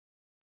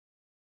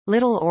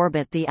Little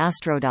Orbit the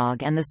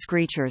Astrodog and the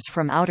Screechers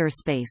from Outer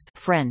Space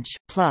French,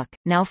 Pluck,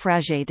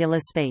 Naufragé de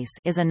l'espace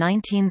is a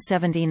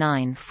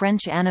 1979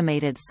 French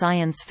animated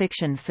science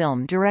fiction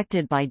film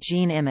directed by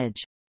Jean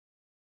Image.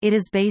 It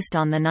is based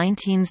on the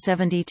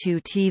 1972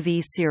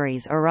 TV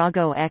series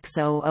Arago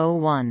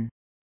X001.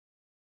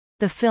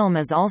 The film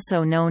is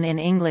also known in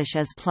English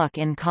as Pluck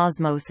in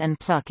Cosmos and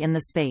Pluck in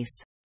the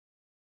Space.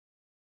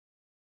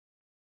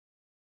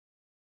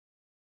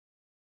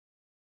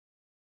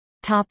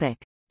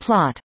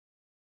 Plot.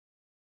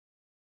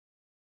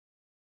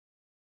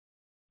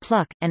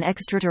 Pluck, an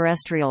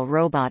extraterrestrial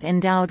robot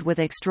endowed with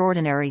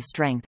extraordinary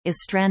strength,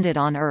 is stranded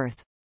on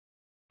Earth.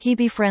 He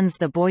befriends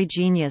the boy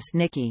genius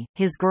Nikki,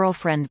 his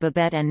girlfriend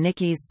Babette and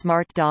Nikki's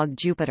smart dog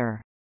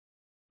Jupiter.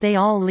 They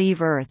all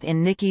leave Earth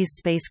in Nikki's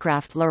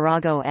spacecraft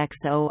L'Arago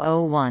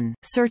X001,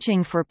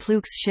 searching for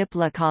Pluck's ship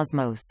Le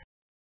Cosmos.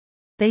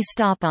 They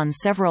stop on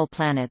several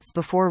planets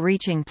before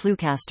reaching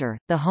Plucaster,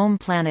 the home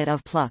planet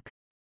of Pluck.